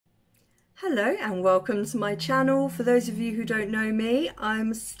Hello and welcome to my channel. For those of you who don't know me,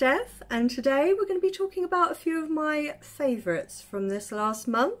 I'm Steph, and today we're going to be talking about a few of my favourites from this last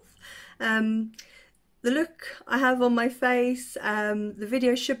month. The look I have on my face, the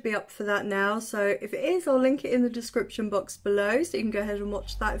video should be up for that now, so if it is, I'll link it in the description box below so you can go ahead and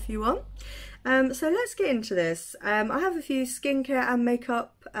watch that if you want. So let's get into this. I have a few skincare and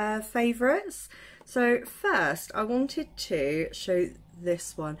makeup favourites. So first I wanted to show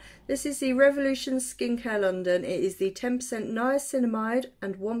this one. This is the Revolution Skincare London. It is the 10% niacinamide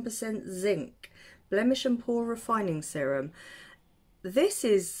and 1% zinc blemish and pore refining serum. This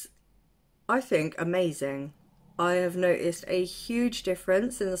is, I think, amazing. I have noticed a huge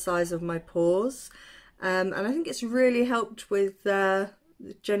difference in the size of my pores, and I think it's really helped with the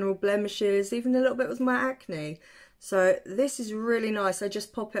general blemishes, even a little bit with my acne. So this is really nice. I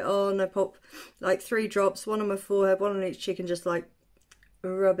just pop it on. I pop like 3 drops, one on my forehead, one on each cheek, and just like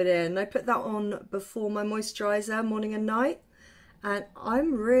rub it in. I put that on before my moisturiser morning and night, and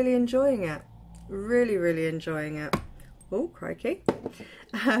I'm really enjoying it. Really enjoying it. Oh, crikey.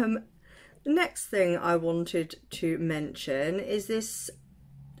 The next thing I wanted to mention is this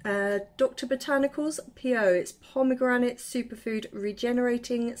Dr. Botanicals PO. It's Pomegranate Superfood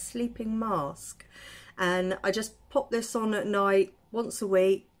Regenerating Sleeping Mask, and I just pop this on at night once a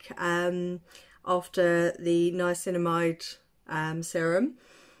week after the niacinamide serum,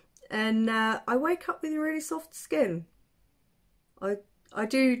 and I wake up with really soft skin. I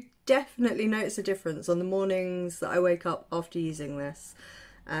do definitely notice a difference on the mornings that I wake up after using this.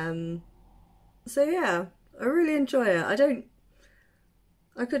 So yeah, I really enjoy it.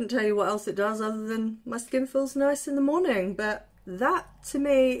 I couldn't tell you what else it does other than my skin feels nice in the morning, but that to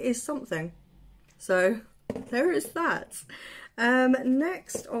me is something. So there is that.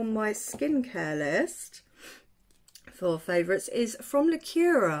 Next on my skincare list for favourites is from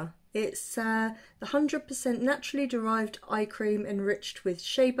Lacura. It's the 100% naturally derived eye cream enriched with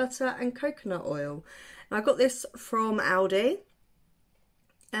shea butter and coconut oil. And I got this from Aldi,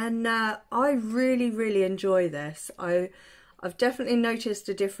 and I really enjoy this. I've definitely noticed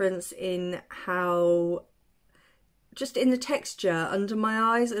a difference in how, just in the texture under my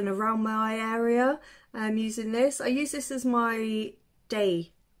eyes and around my eye area, using this. I use this as my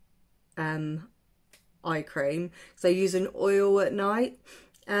day eye cream because I use an oil at night,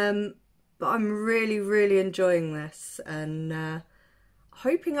 but I'm really enjoying this, and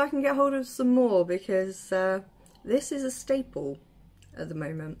hoping I can get hold of some more because this is a staple at the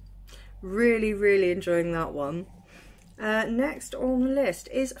moment. Really enjoying that one. Next on the list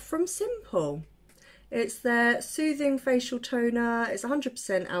is from Simple. It's their soothing facial toner. It's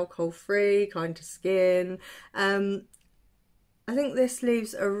 100% alcohol free, kind to skin. I think this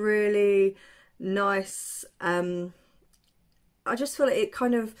leaves a really nice, I just feel like it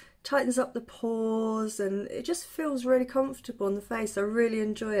kind of tightens up the pores, and it just feels really comfortable on the face. I really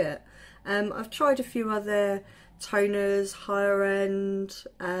enjoy it. I've tried a few other toners, higher end,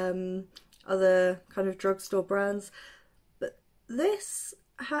 other kind of drugstore brands, but this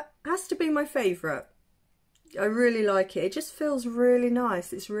has to be my favourite. I really like it. It just feels really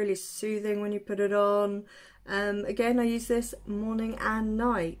nice. It's really soothing when you put it on. Again, I use this morning and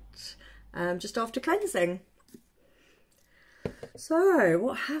night, just after cleansing. So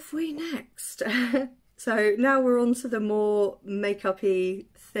what have we next? So now we're on to the more makeup-y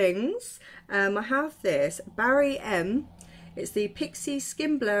things. I have this Barry M. It's the Pixie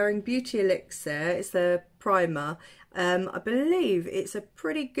Skin Blurring Beauty Elixir. It's the primer. I believe it's a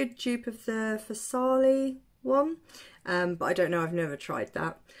pretty good dupe of the Fasali one, but I don't know, I've never tried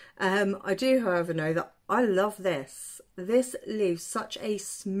that. I do, however, know that I love this. This leaves such a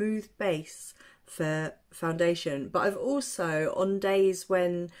smooth base for foundation, but I've also, on days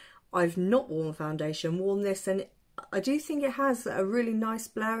when I've not worn foundation, worn this, and I do think it has a really nice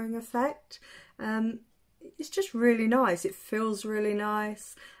blurring effect. It's just really nice. It feels really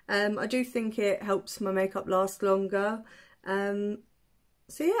nice. I do think it helps my makeup last longer. So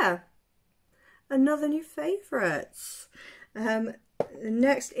yeah, another new favourites.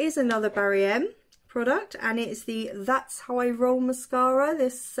 Next is another Barry M product, and it's the That's How I Roll mascara,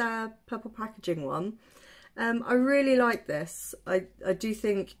 this purple packaging one. I really like this. I do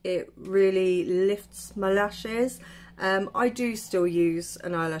think it really lifts my lashes. I do still use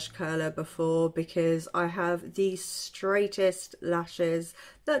an eyelash curler before because I have the straightest lashes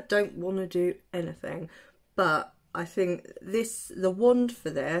that don't want to do anything, but I think the wand for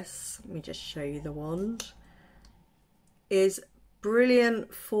this, let me just show you the wand, is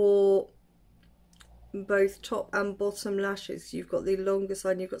brilliant for both top and bottom lashes. You've got the longer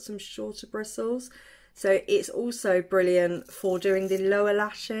side and you've got some shorter bristles. So it's also brilliant for doing the lower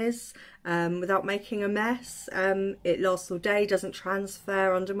lashes without making a mess. It lasts all day, doesn't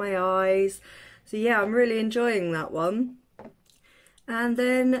transfer under my eyes. So yeah, I'm really enjoying that one. And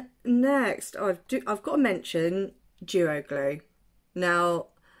then next, I've got to mention Duo Glue. Now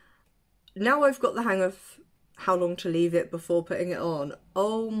I've got the hang of how long to leave it before putting it on.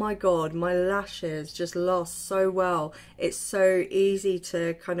 Oh my god, my lashes just last so well. It's so easy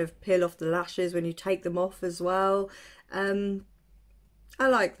to kind of peel off the lashes when you take them off as well. I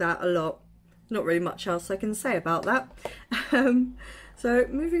like that a lot. Not really much else I can say about that. So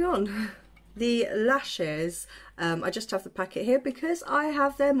moving on. The lashes, I just have the packet here because I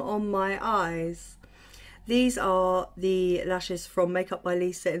have them on my eyes. These are the lashes from Makeup by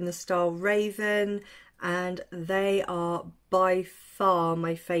Lisa in the style Raven, and they are by far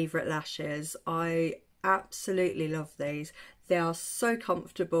my favourite lashes. I absolutely love these. They are so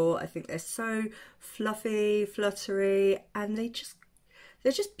comfortable. I think they're so fluffy, fluttery, and they're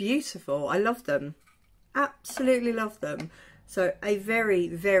just beautiful. I love them. Absolutely love them. So a very,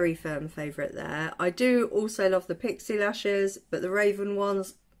 very firm favourite there. I do also love the pixie lashes, but the Raven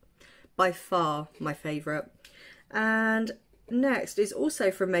ones, by far my favourite. And next is also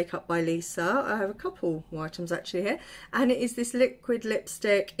from Makeup by Lisa. I have a couple more items actually here, and it is this liquid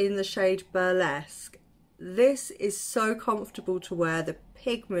lipstick in the shade Burlesque. This is so comfortable to wear. The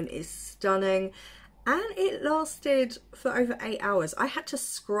pigment is stunning, and it lasted for over 8 hours. I had to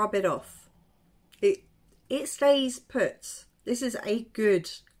scrub it off. It stays put. This is a good,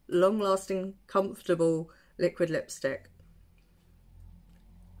 long-lasting, comfortable liquid lipstick.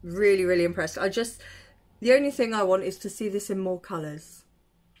 Really, really impressed. The only thing I want is to see this in more colours.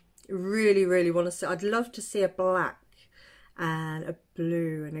 Really, really want to see. I'd love to see a black and a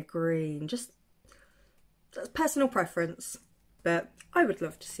blue and a green. Just, that's personal preference, but I would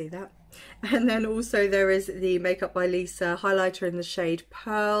love to see that. And then also there is the Makeup by Lisa highlighter in the shade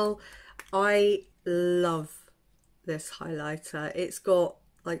Pearl. I love this highlighter. It's got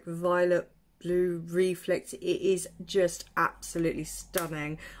like violet blue reflex. It is just absolutely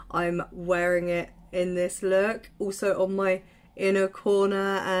stunning. I'm wearing it in this look, also on my inner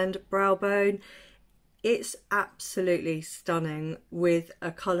corner and brow bone. It's absolutely stunning with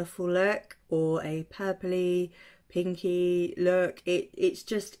a colourful look or a purpley pinky look. It's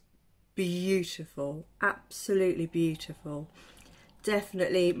just beautiful, absolutely beautiful.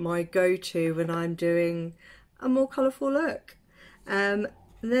 Definitely my go-to when I'm doing a more colourful look. And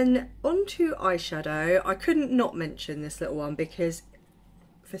then on to eyeshadow. I couldn't not mention this little one because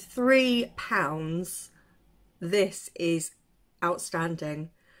for £3 this is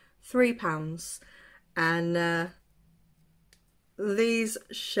outstanding. £3, and these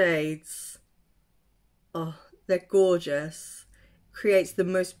shades, oh, they're gorgeous. Creates the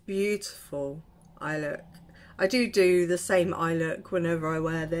most beautiful eye look. I do the same eye look whenever I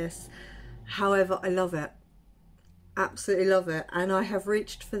wear this. However, I love it. Absolutely love it. And I have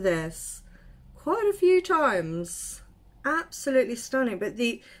reached for this quite a few times. Absolutely stunning. But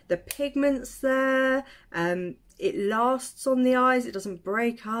the pigment's there. It lasts on the eyes. It doesn't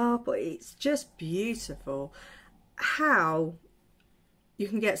break up. It's just beautiful. How you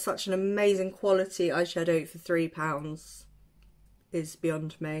can get such an amazing quality eyeshadow for £3 is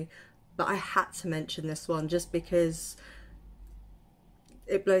beyond me. But I had to mention this one just because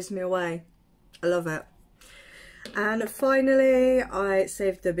it blows me away. I love it. And finally, I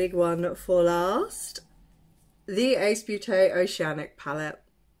saved the big one for last. The Ace Beauté Oceanic palette.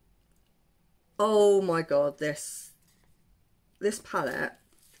 Oh my god, this palette.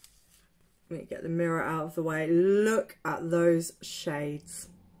 Let me get the mirror out of the way. Look at those shades.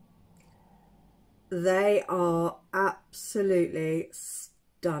 They are absolutely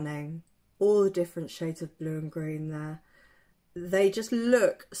stunning. All the different shades of blue and green there. They just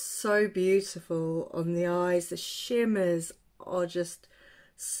look so beautiful on the eyes. The shimmers are just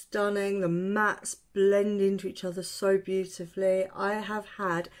stunning. The mattes blend into each other so beautifully. I have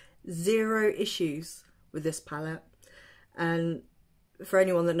had 0 issues with this palette. And for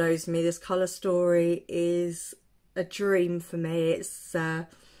anyone that knows me, this colour story is a dream for me. It's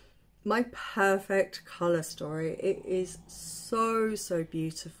my perfect colour story. It is so, so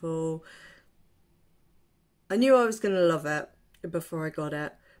beautiful. I knew I was going to love it before I got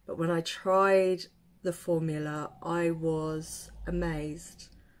it, but when I tried the formula, I was amazed.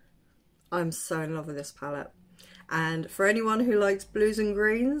 I'm so in love with this palette. And for anyone who likes blues and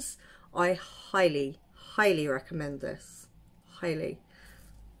greens, I highly, highly recommend this. Highly.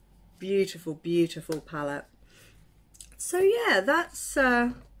 Beautiful, beautiful palette. So yeah, that's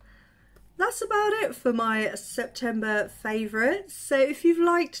that's about it for my September favourites. So if you've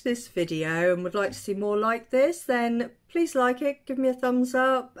liked this video and would like to see more like this, then please like it, give me a thumbs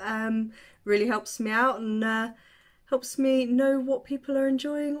up. Really helps me out and helps me know what people are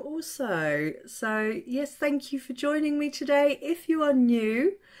enjoying also. So yes, thank you for joining me today. If you are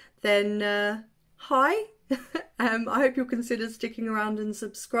new, then hi. I hope you'll consider sticking around and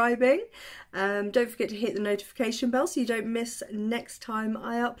subscribing. Don't forget to hit the notification bell so you don't miss next time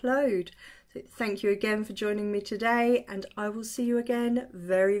I upload. So thank you again for joining me today, and I will see you again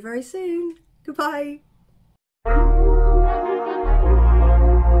very, very soon. Goodbye.